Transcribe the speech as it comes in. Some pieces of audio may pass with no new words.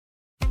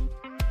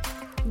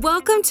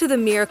Welcome to the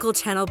Miracle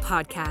Channel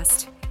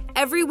podcast.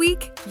 Every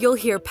week, you'll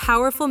hear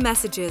powerful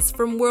messages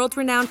from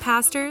world-renowned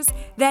pastors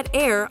that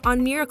air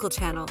on Miracle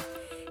Channel,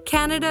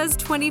 Canada's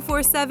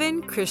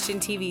 24/7 Christian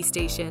TV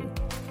station.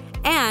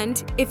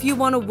 And if you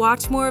want to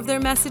watch more of their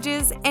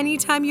messages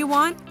anytime you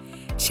want,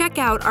 check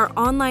out our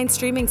online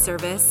streaming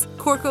service,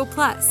 Corco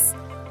Plus.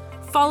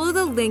 Follow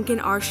the link in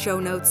our show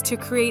notes to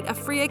create a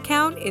free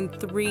account in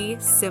 3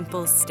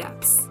 simple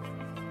steps.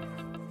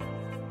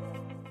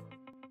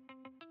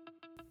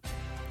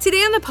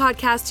 Today on the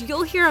podcast,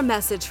 you'll hear a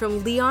message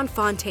from Leon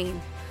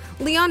Fontaine.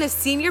 Leon is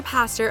senior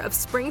pastor of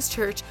Springs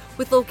Church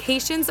with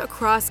locations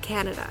across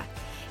Canada.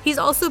 He's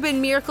also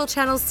been Miracle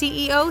Channel's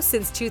CEO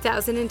since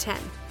 2010.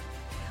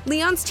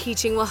 Leon's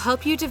teaching will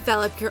help you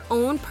develop your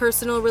own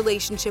personal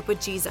relationship with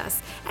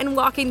Jesus and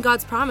walk in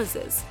God's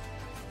promises.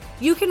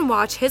 You can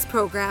watch his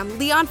program,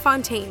 Leon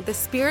Fontaine, The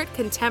Spirit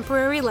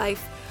Contemporary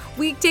Life,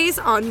 weekdays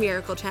on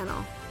Miracle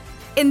Channel.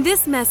 In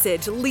this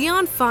message,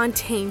 Leon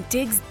Fontaine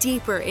digs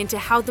deeper into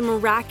how the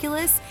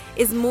miraculous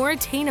is more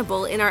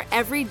attainable in our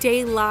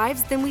everyday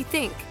lives than we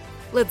think.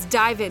 Let's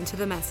dive into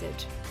the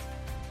message.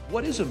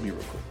 What is a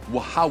miracle?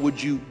 Well, how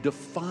would you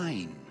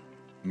define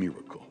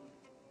miracle?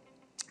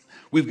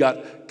 We've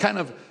got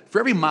for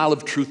every mile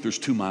of truth, there's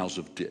 2 miles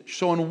of ditch.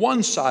 So on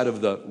one side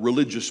of the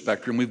religious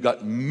spectrum, we've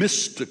got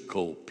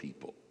mystical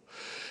people.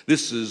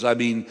 This is,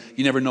 you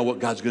never know what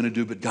God's going to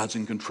do, but God's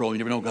in control. You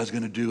never know what God's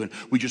going to do. And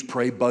we just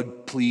pray,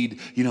 bug, plead,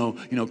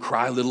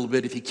 cry a little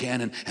bit if you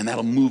can, and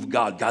that'll move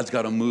God. God's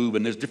got to move,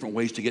 and there's different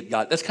ways to get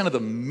God. That's kind of the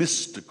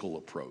mystical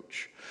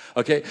approach.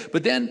 Okay,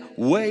 but then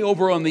way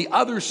over on the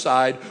other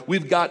side,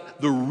 we've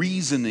got the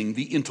reasoning,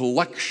 the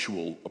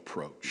intellectual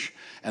approach.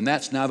 And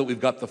that's now that we've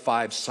got the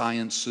 5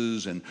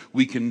 sciences and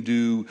we can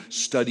do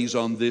studies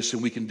on this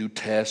and we can do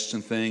tests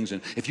and things.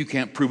 And if you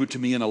can't prove it to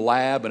me in a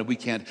lab and if we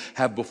can't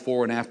have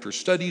before and after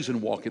studies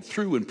and walk it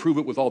through and prove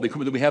it with all the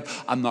equipment that we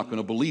have, I'm not going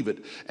to believe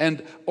it.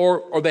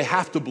 Or they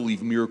have to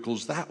believe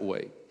miracles that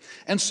way.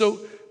 And so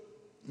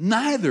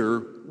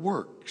neither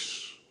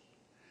works.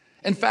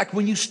 In fact,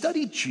 when you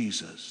study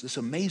Jesus, this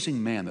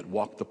amazing man that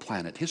walked the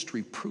planet,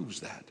 history proves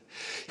that.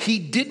 He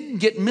didn't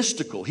get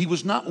mystical. He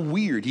was not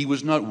weird. He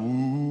was not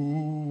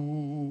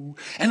woo.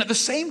 And at the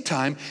same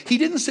time, he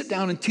didn't sit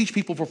down and teach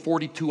people for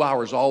 42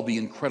 hours all the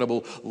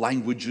incredible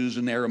languages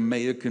in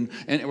Aramaic and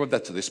well,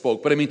 that's what they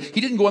spoke. But he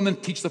didn't go on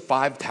and teach the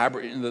 5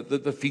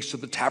 the Feasts of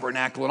the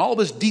Tabernacle and all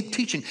this deep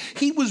teaching.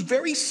 He was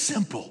very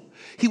simple.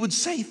 He would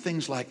say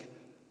things like,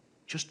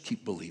 just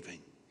keep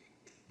believing.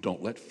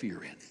 Don't let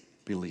fear in.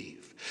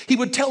 Believe. He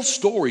would tell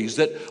stories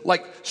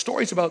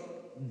stories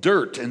about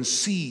dirt and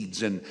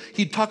seeds, and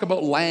he'd talk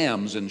about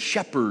lambs and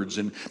shepherds,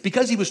 and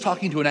because he was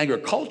talking to an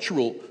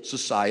agricultural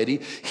society,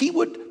 he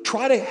would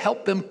try to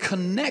help them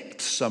connect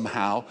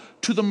somehow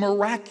to the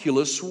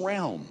miraculous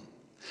realm.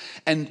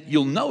 And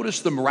you'll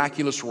notice the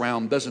miraculous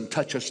realm doesn't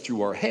touch us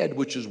through our head,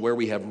 which is where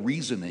we have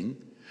reasoning.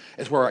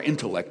 It's where our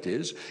intellect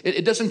is.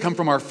 It doesn't come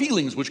from our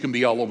feelings, which can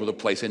be all over the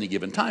place any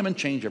given time and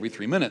change every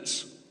 3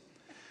 minutes.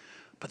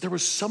 But there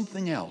was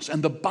something else,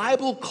 and the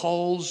Bible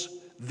calls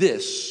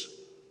this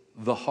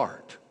the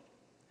heart.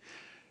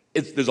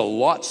 There's a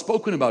lot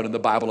spoken about in the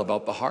Bible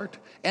about the heart,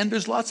 and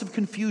there's lots of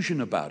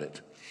confusion about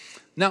it.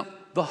 Now,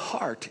 the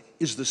heart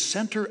is the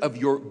center of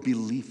your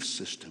belief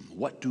system.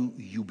 What do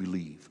you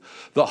believe?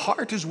 The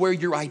heart is where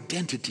your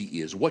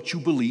identity is, what you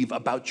believe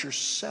about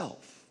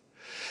yourself.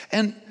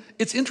 And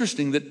it's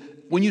interesting that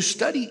when you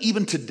study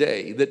even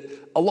today,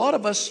 that a lot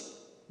of us,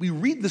 we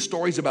read the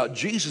stories about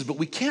Jesus, but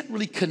we can't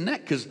really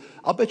connect because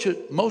I'll bet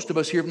you most of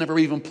us here have never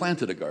even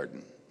planted a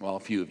garden. Well, a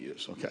few of you,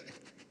 okay.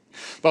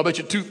 But I'll bet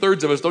you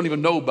 2/3 of us don't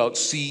even know about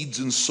seeds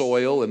and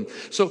soil. And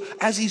so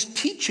as he's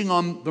teaching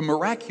on the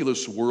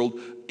miraculous world,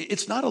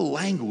 it's not a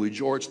language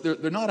or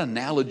they're not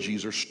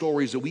analogies or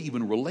stories that we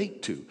even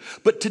relate to.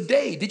 But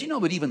today, did you know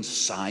that even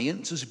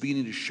science is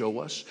beginning to show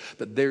us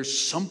that there's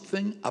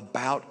something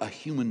about a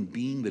human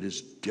being that is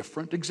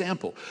different?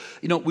 Example,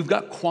 we've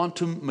got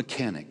quantum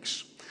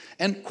mechanics.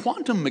 And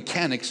quantum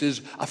mechanics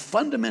is a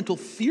fundamental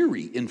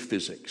theory in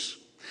physics.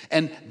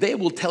 And they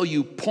will tell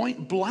you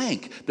point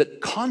blank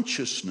that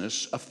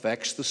consciousness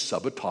affects the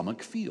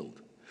subatomic field.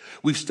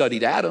 We've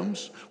studied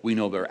atoms. We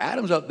know there are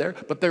atoms out there,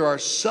 but there are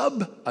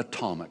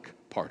subatomic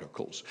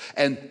particles.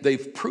 And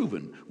they've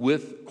proven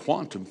with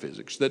quantum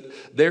physics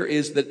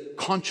that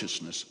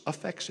consciousness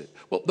affects it.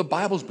 Well, the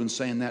Bible's been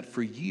saying that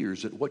for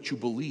years, that what you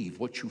believe,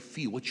 what you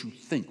feel, what you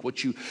think,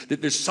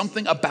 that there's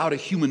something about a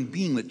human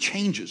being that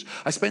changes.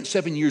 I spent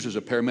 7 years as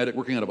a paramedic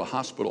working out of a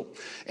hospital.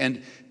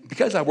 And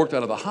because I worked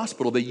out of the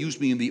hospital, they used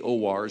me in the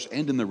ORs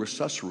and in the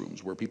resus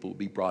rooms where people would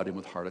be brought in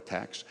with heart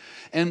attacks.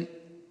 And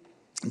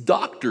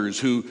doctors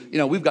who,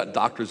 we've got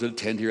doctors that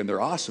attend here and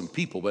they're awesome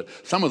people, but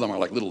some of them are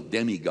like little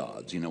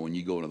demigods. When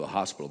you go into the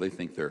hospital, they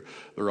think they're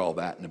all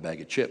that in a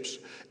bag of chips.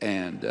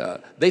 And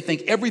they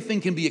think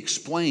everything can be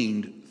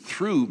explained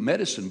through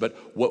medicine.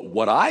 But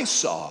what I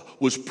saw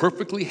was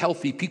perfectly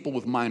healthy people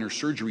with minor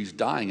surgeries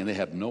dying, and they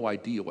have no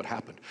idea what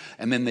happened.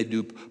 And then they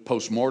do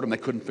post-mortem. They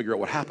couldn't figure out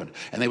what happened.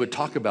 And they would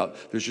talk about,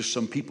 there's just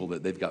some people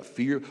that they've got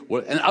fear.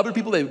 And other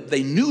people,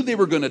 they knew they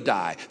were going to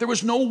die. There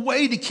was no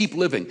way to keep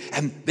living.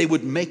 And they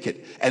would make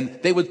it. And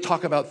they would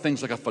talk about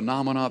things like a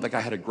phenomena. That guy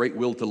had a great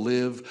will to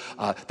live.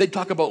 They'd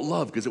talk about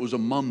love because it was a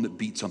mom that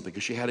beat something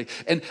because she had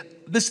and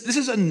this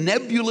is a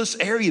nebulous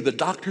area the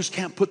doctors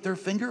can't put their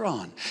finger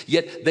on.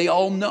 Yet they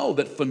all know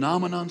that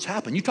phenomenons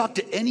happen. You talk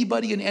to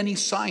anybody in any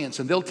science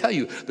and they'll tell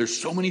you there's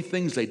so many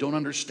things they don't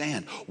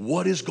understand.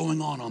 What is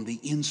going on the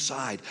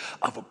inside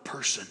of a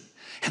person?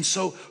 And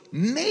so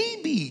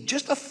maybe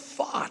just a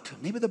thought,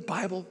 maybe the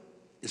Bible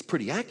is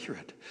pretty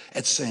accurate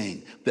at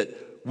saying that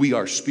we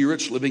are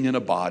spirits living in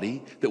a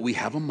body, that we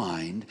have a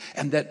mind,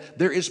 and that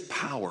there is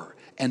power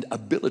and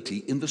ability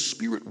in the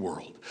spirit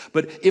world.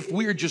 But if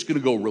we're just going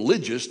to go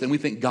religious, then we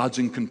think God's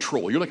in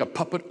control. You're like a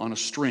puppet on a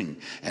string,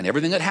 and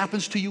everything that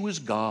happens to you is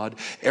God.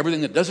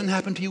 Everything that doesn't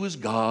happen to you is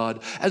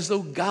God, as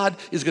though God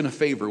is going to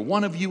favor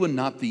one of you and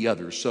not the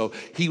other. So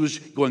he was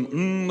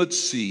going, let's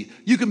see.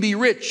 You can be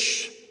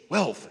rich,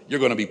 wealth. You're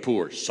going to be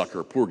poor,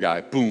 sucker, poor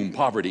guy, boom,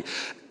 poverty.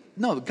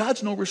 No,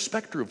 God's no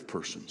respecter of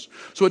persons.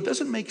 So it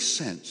doesn't make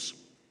sense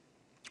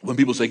when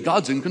people say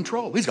God's in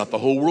control. He's got the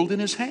whole world in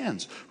his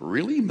hands.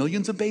 Really?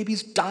 Millions of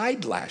babies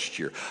died last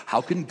year. How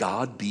can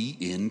God be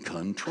in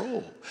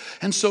control?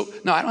 And so,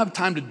 now I don't have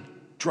time to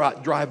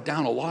drive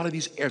down a lot of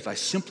these areas. I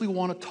simply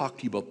want to talk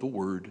to you about the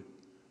word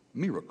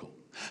miracle.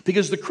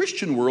 Because the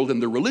Christian world and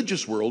the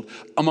religious world,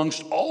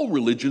 amongst all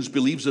religions,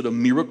 believes that a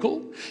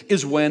miracle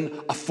is when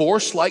a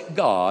force like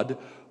God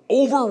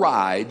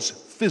overrides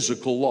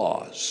physical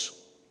laws.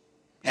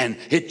 And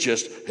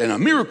a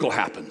miracle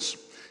happens.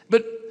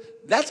 But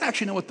that's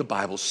actually not what the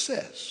Bible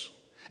says.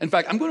 In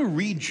fact, I'm going to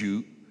read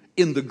you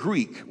in the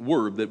Greek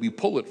word that we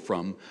pull it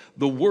from,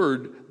 the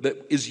word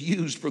that is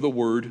used for the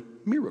word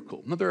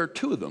miracle. Now, there are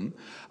two of them.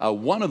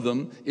 One of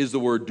them is the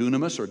word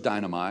dunamis or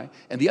dynamai,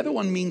 and the other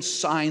one means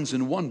signs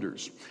and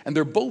wonders. And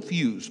they're both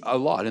used a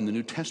lot in the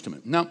New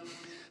Testament. Now,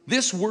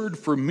 this word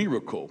for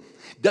miracle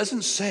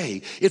doesn't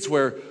say it's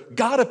where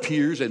God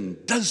appears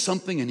and does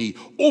something and he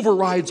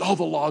overrides all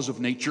the laws of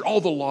nature, all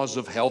the laws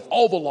of health,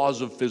 all the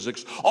laws of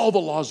physics, all the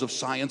laws of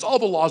science, all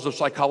the laws of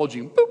psychology,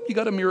 and boop, you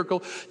got a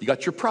miracle. You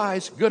got your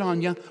prize. Good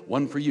on you.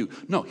 One for you.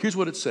 No, here's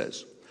what it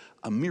says.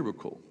 A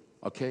miracle,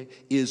 okay,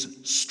 is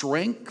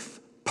strength,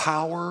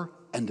 power,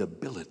 and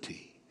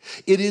ability.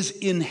 It is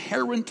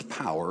inherent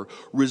power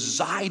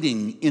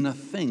residing in a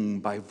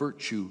thing by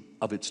virtue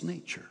of its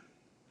nature.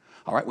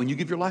 All right, when you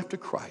give your life to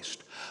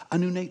Christ, a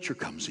new nature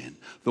comes in.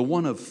 The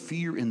one of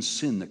fear and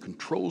sin that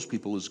controls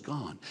people is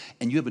gone.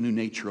 And you have a new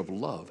nature of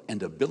love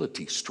and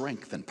ability,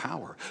 strength and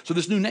power. So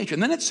this new nature.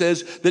 And then it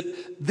says that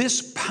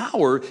this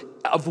power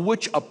of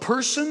which a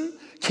person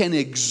can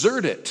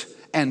exert it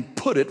and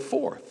put it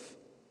forth.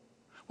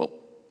 Well,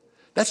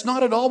 that's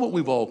not at all what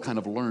we've all kind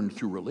of learned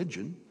through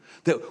religion.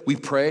 That we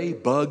pray,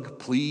 bug,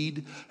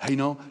 plead,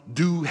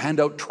 hand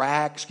out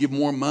tracts, give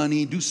more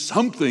money, do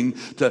something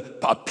to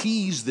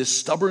appease this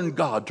stubborn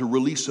God to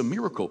release a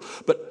miracle.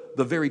 But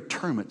the very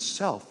term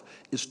itself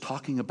is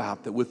talking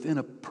about that within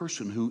a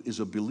person who is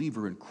a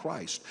believer in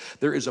Christ,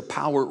 there is a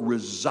power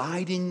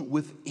residing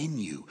within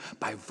you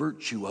by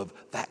virtue of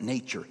that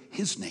nature,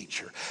 his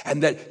nature,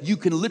 and that you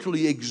can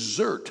literally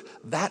exert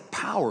that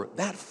power,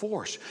 that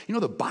force.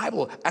 The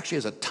Bible actually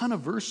has a ton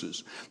of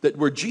verses that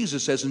where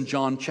Jesus says in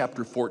John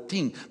chapter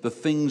 14, the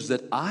things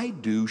that I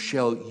do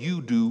shall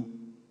you do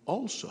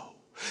also.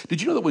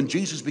 Did you know that when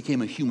Jesus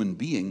became a human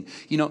being,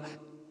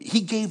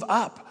 he gave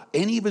up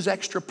any of his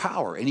extra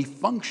power, and he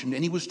functioned,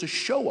 and he was to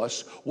show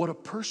us what a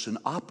person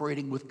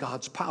operating with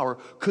God's power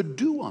could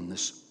do on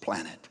this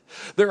planet.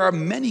 There are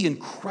many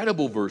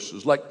incredible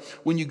verses, like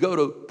when you go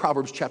to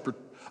Proverbs chapter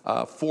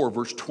 4,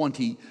 verse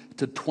 20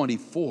 to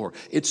 24,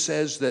 it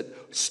says that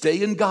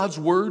stay in God's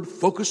word,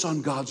 focus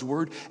on God's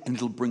word, and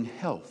it'll bring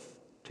health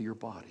to your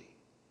body.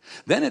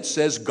 Then it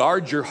says,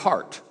 guard your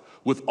heart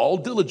with all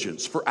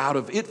diligence, for out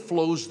of it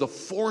flows the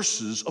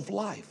forces of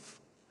life.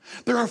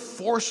 There are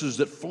forces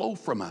that flow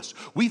from us.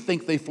 We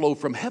think they flow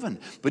from heaven,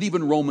 but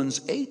even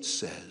Romans 8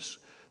 says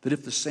that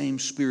if the same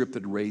Spirit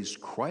that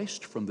raised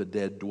Christ from the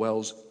dead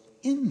dwells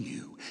in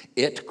you,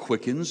 it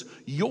quickens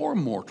your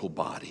mortal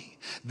body.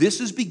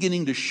 This is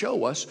beginning to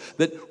show us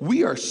that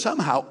we are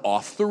somehow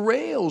off the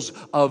rails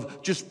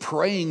of just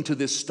praying to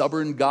this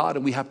stubborn God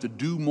and we have to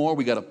do more,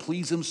 we got to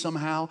please him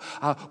somehow,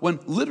 when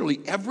literally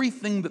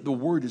everything that the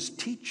Word is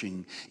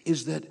teaching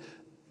is that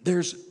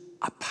there's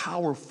a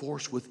power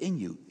force within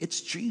you.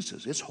 It's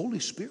Jesus, it's Holy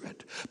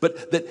Spirit.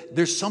 But that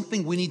there's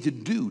something we need to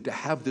do to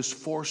have this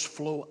force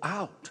flow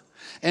out.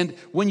 And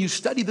when you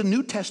study the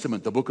New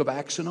Testament, the book of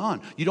Acts and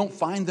on, you don't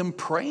find them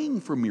praying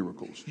for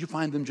miracles. You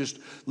find them just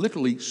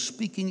literally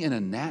speaking in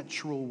a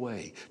natural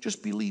way,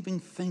 just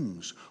believing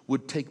things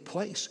would take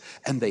place.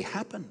 And they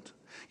happened.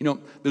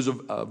 There's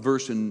a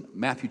verse in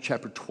Matthew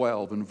chapter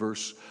 12 and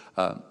verse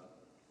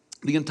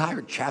The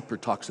entire chapter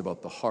talks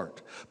about the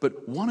heart.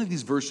 But one of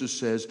these verses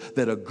says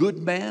that a good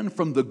man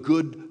from the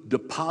good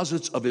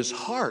deposits of his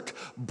heart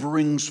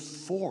brings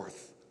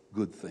forth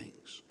good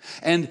things.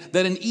 And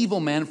that an evil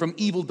man from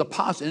evil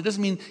deposits, and it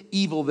doesn't mean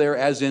evil there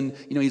as in,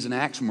 he's an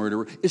axe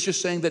murderer. It's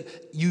just saying that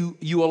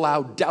you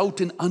allow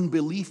doubt and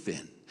unbelief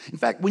in. In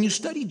fact, when you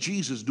study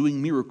Jesus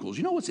doing miracles,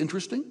 you know what's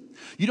interesting?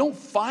 You don't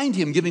find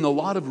him giving a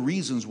lot of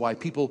reasons why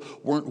people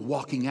weren't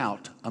walking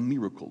out a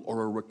miracle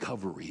or a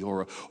recovery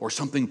or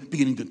something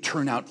beginning to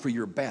turn out for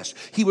your best.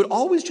 He would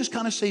always just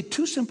kind of say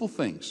two simple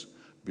things: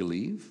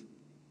 believe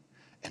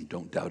and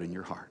don't doubt in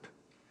your heart.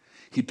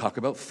 He'd talk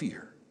about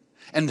fear.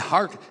 And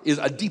heart is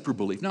a deeper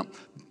belief. Now,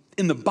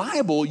 in the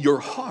Bible, your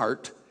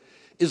heart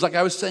is, like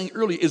I was saying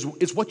earlier,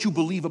 is what you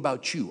believe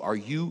about you. Are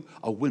you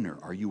a winner?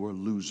 Are you a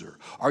loser?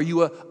 Are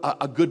you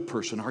a good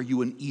person? Are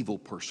you an evil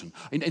person?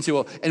 And say,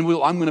 I'm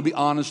going to be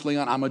honest,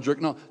 Leon, I'm a jerk.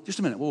 No, just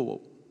a minute.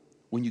 Whoa.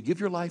 When you give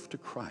your life to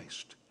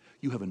Christ,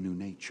 you have a new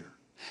nature.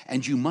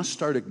 And you must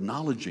start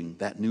acknowledging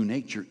that new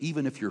nature,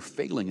 even if you're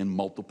failing in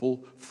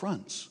multiple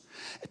fronts.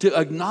 To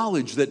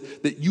acknowledge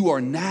that you are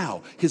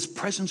now, his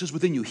presence is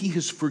within you. He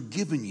has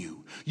forgiven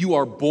you. You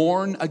are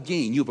born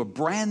again. You have a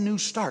brand new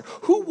start.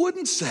 Who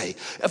wouldn't say,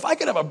 if I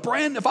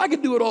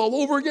could do it all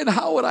over again,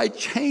 how would I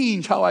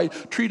change how I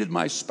treated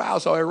my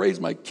spouse, how I raised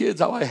my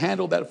kids, how I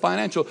handled that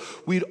financial?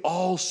 We'd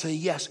all say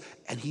yes.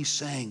 And he's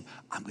saying,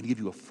 I'm going to give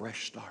you a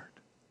fresh start.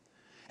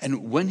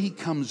 And when he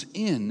comes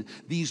in,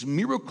 these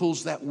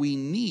miracles that we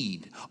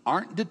need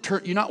aren't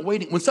deterred. You're not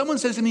waiting. When someone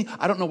says to me,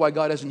 I don't know why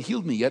God hasn't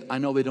healed me yet, I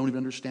know they don't even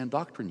understand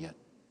doctrine yet.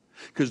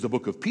 Because the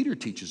book of Peter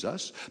teaches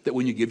us that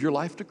when you give your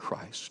life to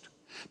Christ,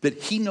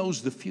 that he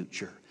knows the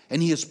future.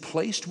 And he has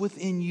placed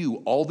within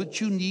you all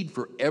that you need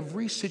for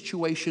every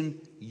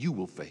situation you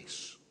will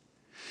face.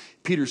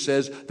 Peter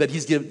says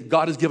that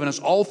God has given us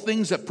all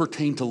things that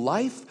pertain to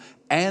life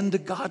and to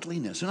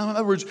godliness. In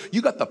other words,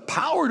 you got the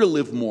power to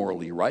live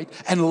morally, right?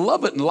 And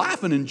love it and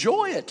laugh and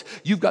enjoy it.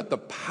 You've got the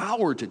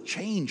power to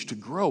change, to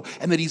grow,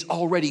 and that he's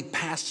already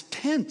past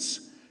tense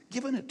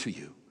given it to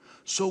you.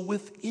 So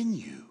within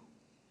you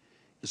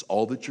is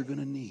all that you're going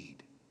to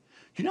need.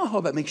 Do you know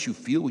how that makes you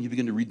feel when you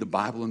begin to read the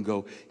Bible and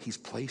go, he's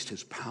placed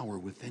his power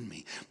within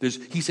me?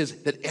 He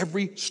says that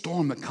every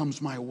storm that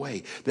comes my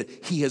way, that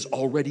he has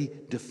already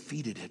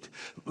defeated it.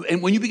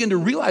 And when you begin to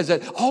realize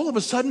that, all of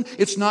a sudden,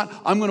 it's not,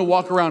 I'm going to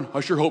walk around,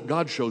 I sure hope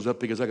God shows up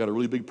because I got a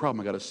really big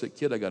problem. I got a sick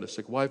kid, I got a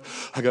sick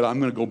wife, I'm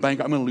going to go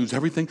bankrupt, I'm going to lose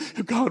everything.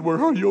 God, where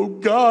are you? Oh,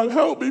 God,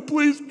 help me,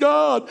 please,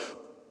 God.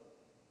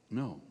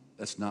 No.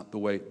 That's not the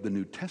way the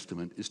New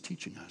Testament is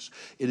teaching us.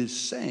 It is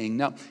saying,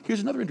 now,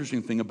 here's another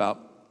interesting thing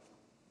about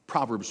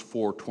Proverbs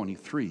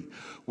 4:23,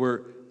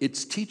 where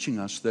it's teaching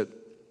us that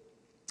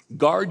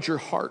guard your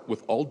heart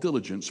with all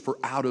diligence, for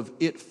out of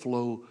it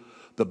flow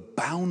the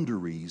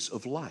boundaries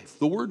of life.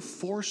 The word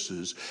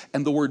forces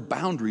and the word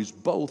boundaries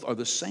both are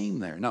the same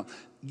there. Now,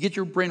 get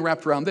your brain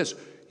wrapped around this.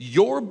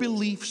 Your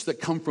beliefs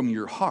that come from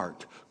your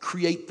heart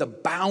create the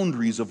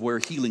boundaries of where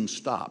healing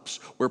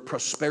stops, where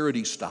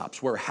prosperity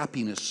stops, where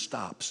happiness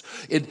stops.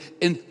 And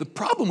the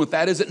problem with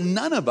that is that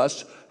none of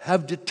us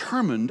have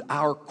determined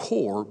our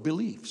core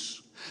beliefs.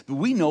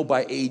 We know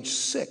by age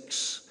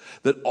 6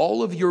 that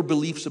all of your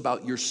beliefs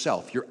about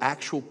yourself, your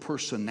actual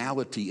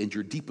personality and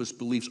your deepest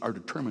beliefs are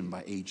determined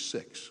by age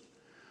 6.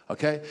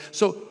 Okay?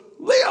 So,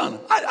 Leon,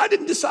 I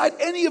didn't decide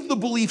any of the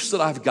beliefs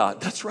that I've got.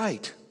 That's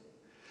right.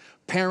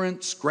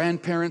 Parents,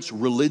 grandparents,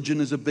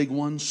 religion is a big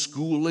one,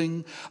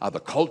 schooling, the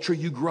culture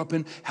you grew up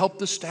in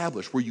helped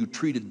establish. Were you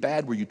treated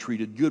bad? Were you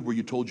treated good? Were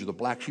you told you're the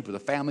black sheep of the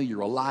family?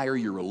 You're a liar,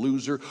 you're a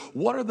loser.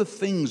 What are the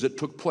things that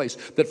took place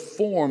that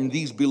form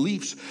these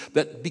beliefs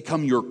that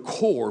become your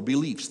core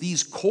beliefs?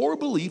 These core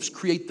beliefs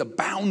create the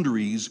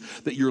boundaries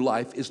that your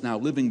life is now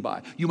living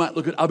by. You might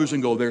look at others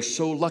and go, they're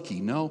so lucky.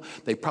 No,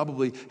 they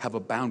probably have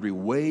a boundary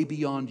way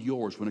beyond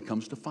yours when it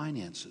comes to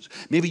finances.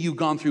 Maybe you've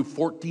gone through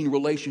 14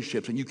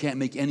 relationships and you can't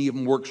make any of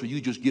them work, so you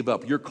just give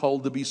up. You're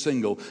called to be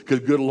single because,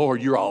 good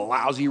Lord, you're a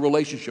lousy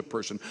relationship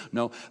person.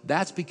 No,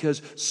 that's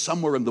because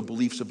somewhere in the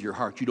beliefs of your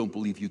heart, you don't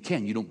believe you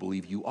can. You don't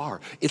believe you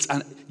are.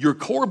 Your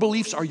core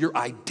beliefs are your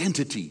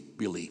identity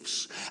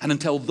beliefs. And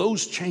until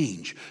those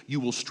change, you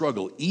will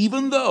struggle,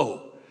 even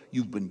though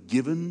you've been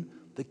given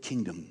the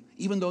kingdom,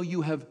 even though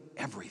you have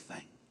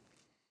everything.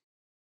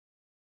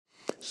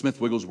 Smith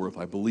Wigglesworth,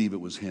 I believe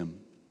it was him,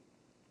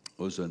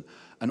 was an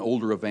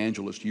older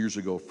evangelist years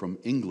ago from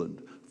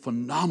England.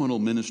 Phenomenal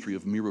ministry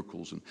of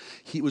miracles. And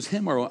it was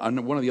him or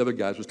one of the other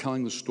guys was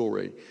telling the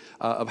story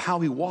of how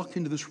he walked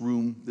into this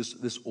room,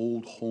 this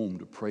old home,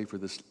 to pray for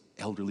this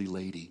elderly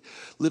lady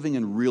living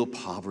in real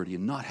poverty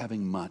and not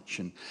having much.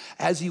 And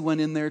as he went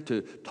in there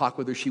to talk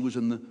with her, she was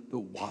in the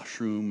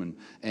washroom.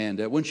 And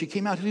when she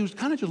came out, he was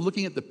kind of just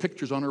looking at the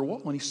pictures on her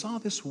wall, and he saw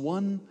this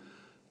one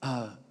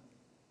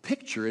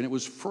picture, and it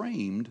was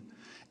framed.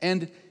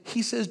 And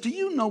he says, do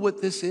you know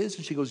what this is?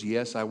 And she goes,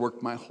 yes, I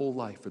worked my whole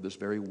life for this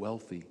very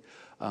wealthy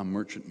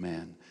merchant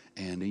man.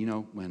 And,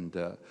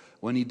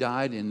 when he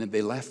died, and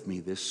they left me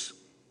this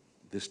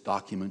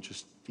document,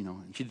 just,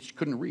 and she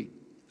couldn't read.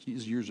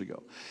 years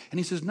ago. And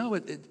he says, no,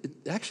 it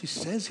actually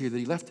says here that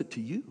he left it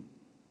to you.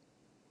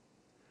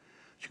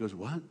 She goes,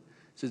 what?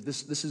 He says,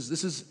 this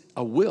is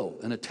a will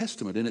and a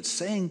testament. And it's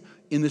saying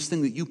in this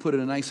thing that you put in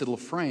a nice little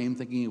frame,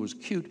 thinking it was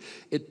cute,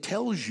 it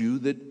tells you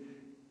that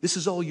this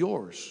is all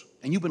yours.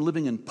 And you've been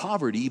living in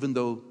poverty even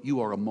though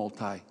you are a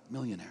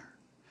multi-millionaire.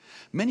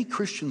 Many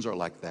Christians are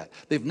like that.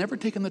 They've never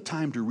taken the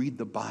time to read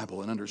the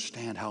Bible and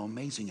understand how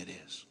amazing it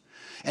is.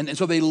 And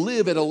so they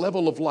live at a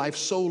level of life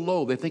so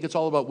low. They think it's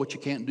all about what you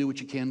can't do, what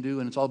you can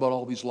do, and it's all about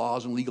all these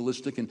laws and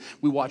legalistic, and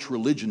we watch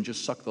religion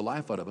just suck the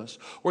life out of us.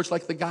 Or it's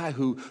like the guy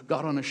who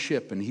got on a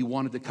ship and he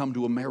wanted to come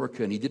to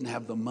America and he didn't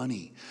have the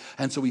money.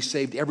 And so he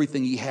saved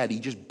everything he had. He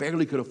just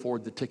barely could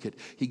afford the ticket.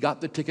 He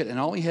got the ticket and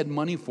all he had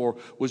money for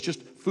was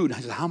just food. And I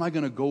said, how am I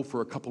going to go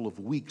for a couple of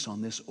weeks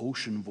on this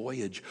ocean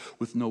voyage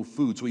with no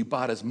food? So he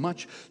bought as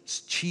much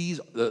cheese,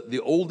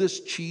 the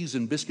oldest cheese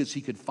and biscuits he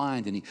could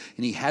find, and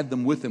he had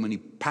them with him, and he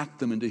packed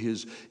them into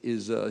his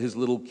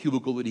little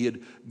cubicle that he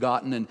had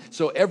gotten. And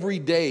so every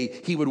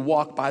day he would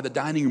walk by the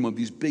dining room of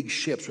these big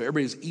ships where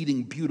everybody's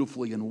eating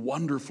beautifully and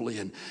wonderfully,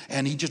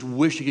 and he just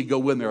wished he could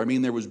go in there. I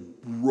mean, there was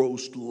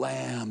roast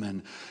lamb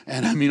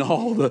and I mean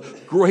all the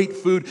great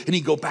food, and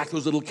he'd go back to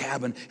his little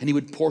cabin and he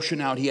would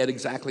portion out. He had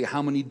exactly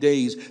how many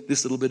days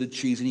this little bit of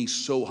cheese, and he's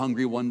so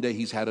hungry one day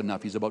he's had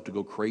enough. He's about to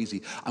go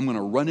crazy. I'm going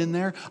to run in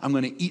there. I'm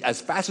going to eat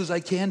as fast as I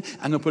can.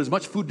 I'm going to put as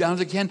much food down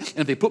as I can, and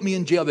if they put me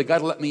in jail, they got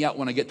to let me out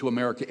when I get to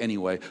America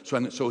anyway.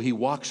 So he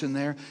walks in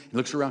there, he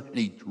looks around, and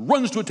he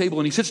runs to a table,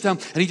 and he sits down,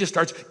 and he just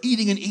starts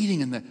eating and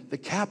eating, and the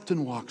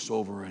captain walks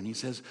over, and he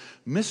says,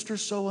 Mr.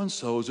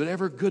 So-and-so, is it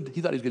ever good? He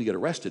thought he was going to get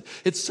arrested.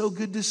 It's so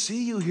good to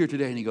see you here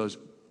today. And he goes,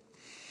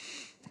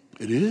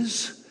 it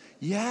is?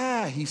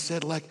 Yeah, he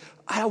said, like,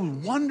 I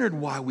wondered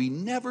why we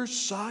never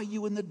saw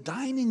you in the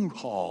dining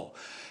hall.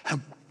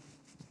 And,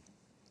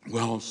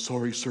 well,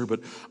 sorry, sir, but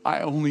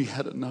I only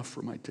had enough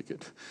for my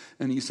ticket.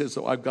 And he says,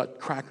 so I've got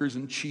crackers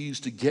and cheese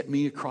to get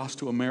me across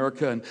to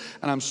America, and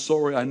I'm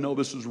sorry, I know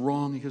this is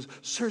wrong. He goes,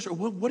 sir,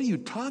 what are you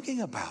talking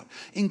about?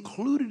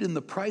 Included in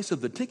the price of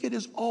the ticket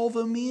is all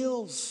the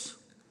meals.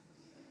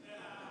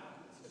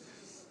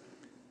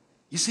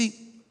 You see,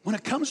 when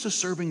it comes to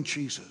serving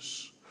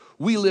Jesus,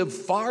 we live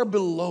far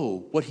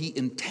below what he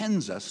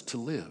intends us to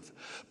live.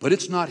 But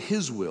it's not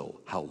his will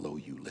how low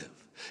you live.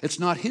 It's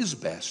not his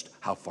best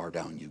how far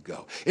down you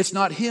go. It's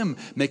not him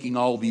making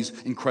all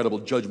these incredible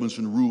judgments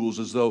and rules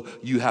as though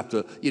you have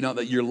to,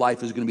 that your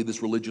life is going to be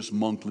this religious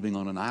monk living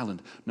on an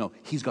island. No,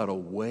 he's got a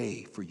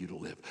way for you to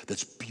live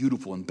that's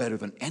beautiful and better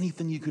than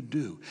anything you could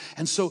do.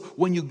 And so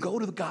when you go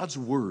to God's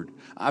word,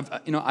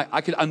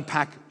 I could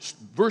unpack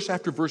verse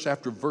after verse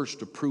after verse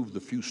to prove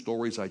the few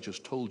stories I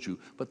just told you,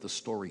 but the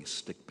stories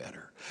stick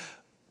better.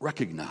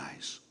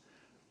 Recognize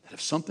that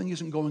if something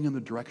isn't going in the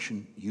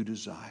direction you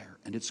desire,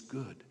 and it's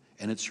good,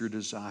 and it's your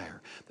desire,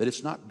 that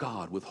it's not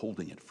God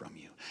withholding it from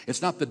you.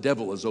 It's not the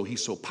devil as though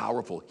he's so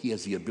powerful he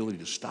has the ability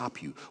to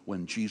stop you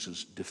when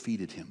Jesus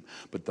defeated him.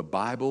 But the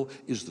Bible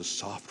is the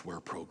software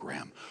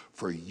program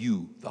for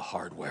you, the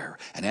hardware.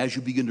 And as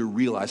you begin to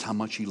realize how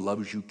much he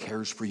loves you,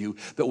 cares for you,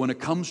 that when it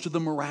comes to the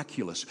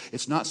miraculous,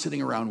 it's not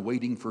sitting around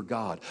waiting for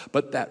God,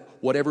 but that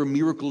whatever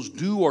miracles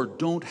do or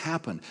don't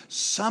happen,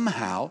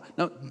 somehow,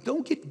 now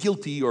don't get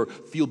guilty or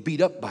feel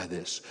beat up by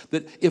this,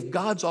 that if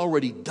God's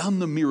already done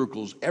the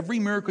miracles, every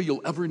miracle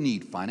you'll ever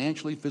need,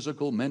 financially,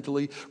 physical,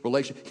 mentally,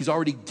 relational, he's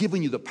already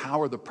given you the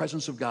power, the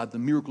presence of God, the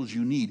miracles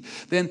you need,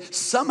 then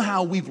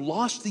somehow we've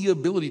lost the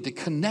ability to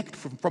connect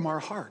from our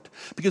heart.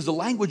 Because the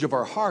language of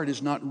our heart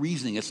is not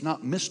reasoning, it's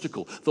not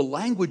mystical. The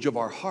language of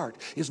our heart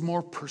is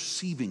more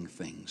perceiving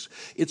things.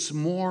 It's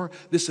more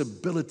this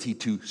ability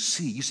to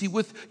see. You see,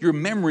 with your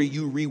memory,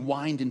 you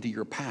rewind into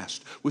your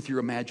past. With your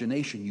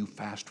imagination, you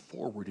fast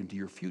forward into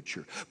your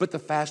future. But the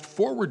fast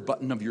forward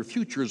button of your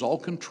future is all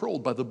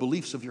controlled by the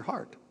beliefs of your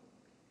heart.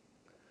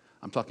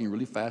 I'm talking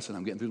really fast and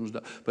I'm getting through some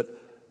stuff, but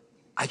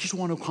I just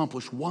want to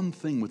accomplish one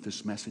thing with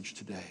this message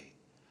today.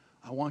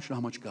 I want you to know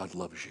how much God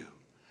loves you,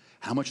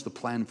 how much the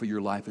plan for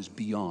your life is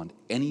beyond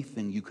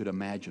anything you could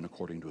imagine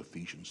according to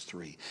Ephesians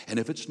 3. And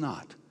if it's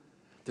not,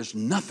 there's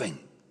nothing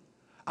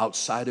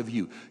outside of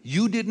you.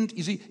 You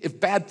see, if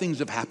bad things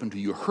have happened to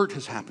you, hurt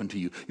has happened to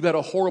you, you've had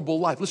a horrible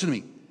life, listen to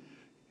me,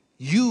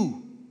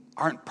 you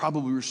aren't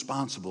probably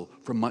responsible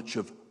for much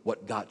of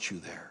what got you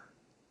there.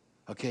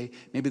 Okay?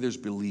 Maybe there's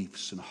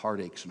beliefs and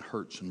heartaches and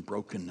hurts and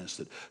brokenness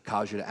that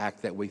cause you to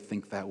act that way,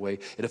 think that way.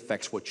 It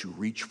affects what you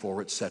reach for,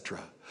 etc.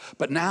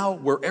 But now,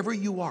 wherever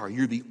you are,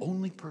 you're the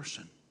only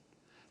person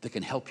that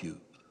can help you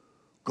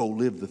go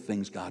live the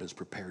things God has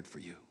prepared for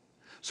you.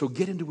 So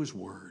get into his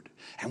word.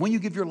 And when you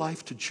give your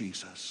life to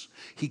Jesus,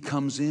 he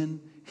comes in,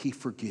 he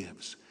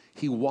forgives,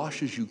 he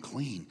washes you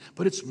clean.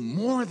 But it's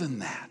more than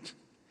that.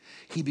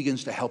 He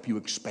begins to help you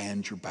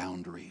expand your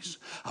boundaries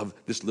of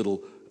this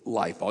little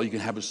life. All you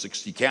can have is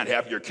 6. You can't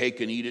have your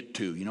cake and eat it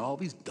too. All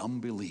these dumb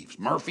beliefs.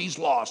 Murphy's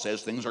Law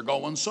says things are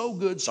going so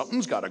good,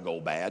 something's got to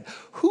go bad.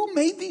 Who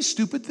made these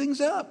stupid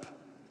things up?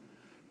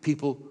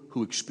 People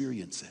who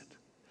experience it.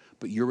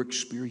 But your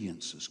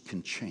experiences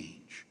can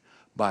change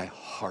by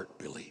heart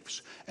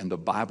beliefs. And the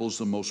Bible's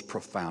the most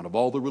profound. Of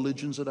all the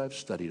religions that I've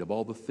studied, of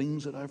all the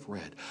things that I've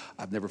read,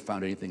 I've never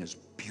found anything as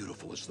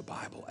beautiful as the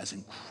Bible, as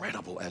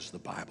incredible as the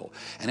Bible.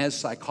 And as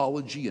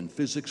psychology and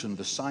physics and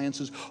the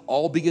sciences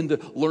all begin to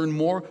learn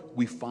more,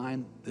 we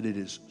find that it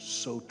is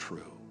so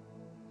true.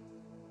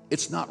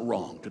 It's not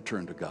wrong to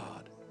turn to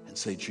God and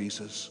say,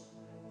 Jesus,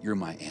 you're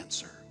my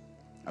answer.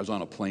 I was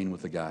on a plane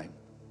with a guy,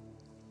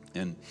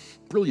 and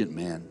brilliant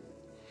man.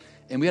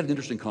 And we had an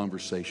interesting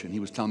conversation. He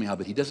was telling me how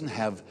that he doesn't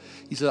have,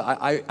 he said,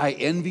 I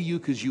envy you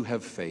because you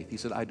have faith. He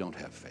said, I don't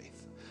have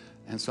faith.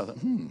 And so I thought,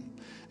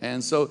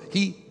 And so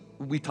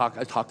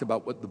I talked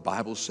about what the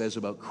Bible says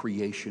about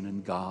creation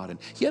and God. And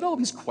he had all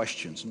these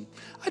questions. And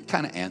I'd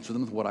kind of answer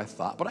them with what I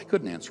thought, but I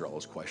couldn't answer all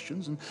those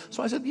questions. And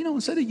so I said,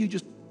 instead of you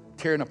just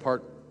tearing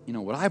apart,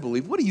 what I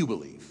believe, what do you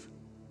believe?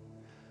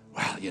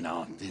 Well,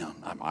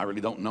 I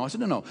really don't know. I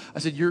said, no. I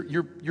said,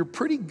 you're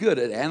pretty good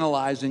at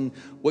analyzing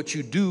what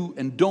you do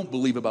and don't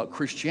believe about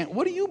Christianity.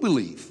 What do you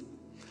believe?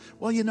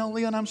 Well,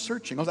 Leon, I'm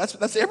searching. Oh,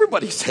 that's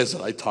everybody says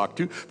that I talk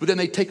to, but then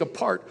they take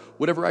apart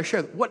whatever I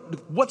share.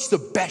 What's the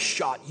best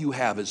shot you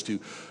have as to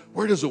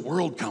where does the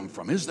world come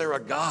from? Is there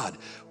a God?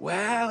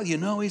 Well,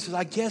 he says,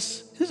 I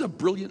guess, this is a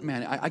brilliant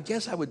man. I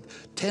guess I would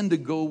tend to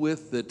go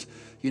with that,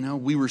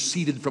 we were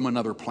seeded from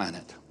another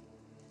planet.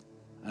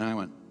 And I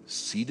went,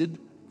 seeded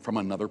from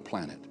another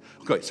planet.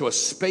 Okay, so a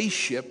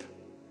spaceship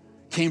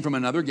came from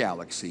another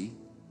galaxy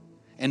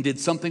and did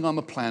something on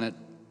the planet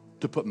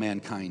to put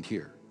mankind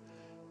here.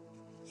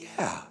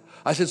 Yeah.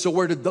 I said, so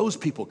where did those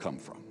people come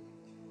from?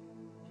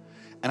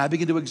 And I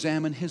began to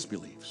examine his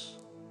beliefs.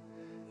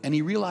 And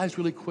he realized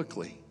really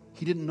quickly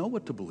he didn't know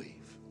what to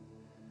believe.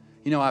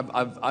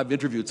 I've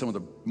interviewed some of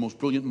the most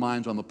brilliant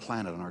minds on the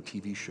planet on our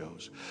TV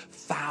shows.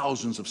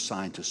 Thousands of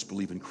scientists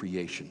believe in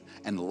creation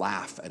and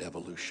laugh at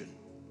evolution.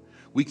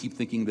 We keep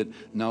thinking that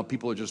now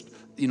people are just,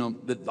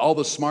 that all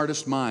the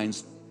smartest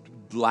minds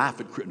laugh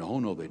at creation.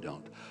 No, they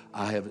don't.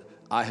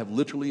 I have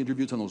literally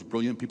interviewed some of those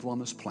brilliant people on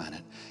this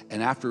planet.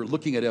 And after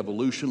looking at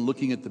evolution,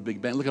 looking at the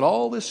Big Bang, look at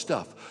all this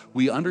stuff,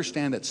 we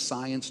understand that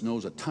science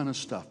knows a ton of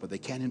stuff, but they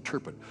can't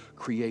interpret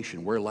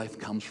creation, where life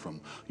comes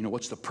from.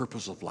 What's the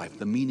purpose of life,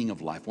 the meaning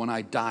of life? When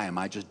I die, am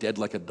I just dead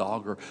like a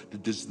dog, or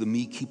does the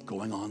me keep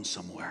going on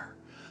somewhere?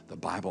 The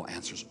Bible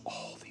answers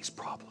all these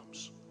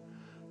problems.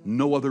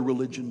 No other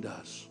religion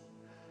does.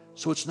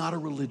 So it's not a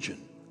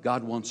religion.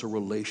 God wants a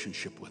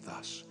relationship with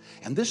us.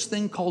 And this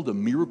thing called a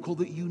miracle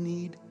that you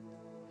need,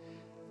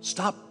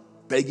 stop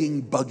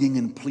begging, bugging,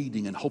 and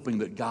pleading and hoping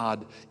that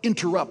God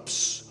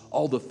interrupts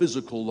all the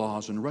physical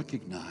laws, and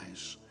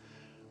recognize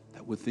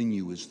that within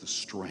you is the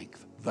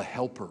strength, the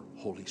helper,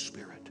 Holy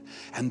Spirit,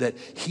 and that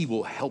he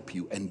will help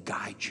you and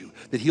guide you,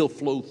 that he'll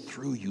flow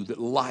through you, that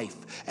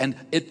life, and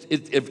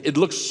it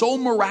looks so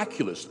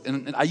miraculous.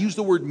 And I use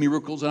the word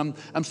miracles, and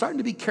I'm starting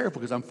to be careful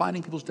because I'm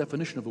finding people's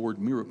definition of the word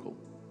miracle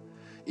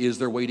is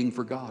they're waiting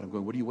for God. I'm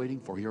going, what are you waiting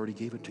for? He already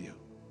gave it to you.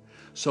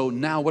 So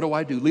now what do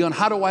I do? Leon,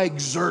 how do I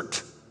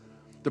exert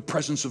the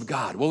presence of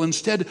God? Well,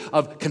 instead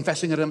of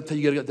confessing it until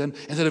you get it done,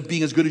 instead of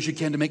being as good as you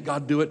can to make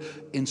God do it,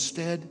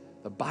 instead,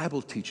 the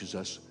Bible teaches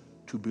us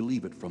to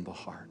believe it from the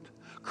heart.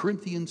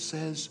 Corinthians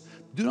says,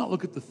 do not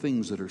look at the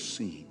things that are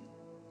seen,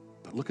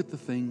 but look at the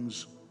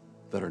things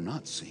that are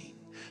not seen.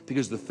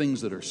 Because the things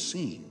that are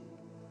seen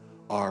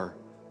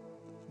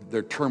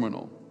they're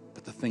terminal,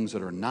 but the things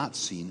that are not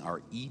seen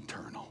are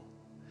eternal.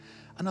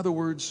 In other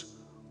words,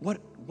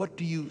 what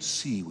do you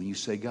see when you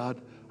say, God,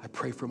 I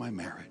pray for my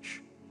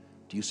marriage?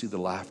 Do you see the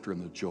laughter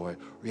and the joy, or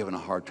are you having a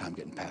hard time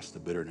getting past the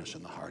bitterness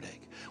and the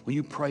heartache? When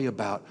you pray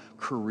about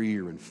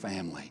career and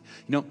family,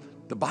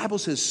 the Bible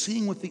says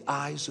seeing with the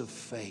eyes of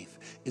faith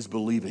is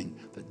believing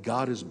that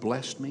God has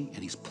blessed me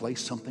and he's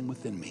placed something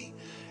within me.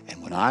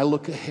 And when I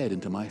look ahead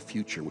into my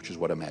future, which is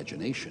what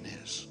imagination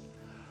is,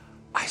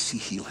 I see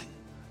healing,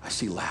 I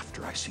see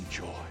laughter, I see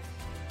joy.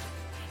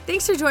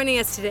 Thanks for joining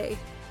us today.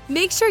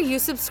 Make sure you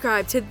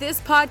subscribe to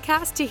this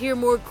podcast to hear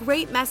more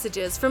great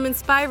messages from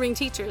inspiring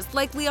teachers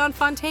like Leon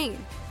Fontaine.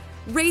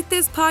 Rate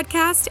this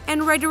podcast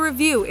and write a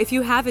review if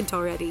you haven't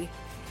already.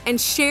 And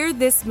share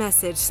this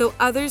message so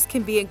others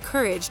can be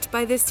encouraged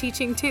by this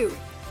teaching too.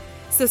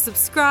 So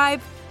subscribe,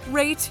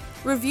 rate,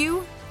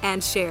 review,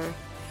 and share.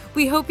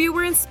 We hope you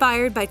were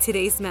inspired by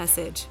today's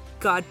message.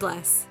 God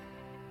bless.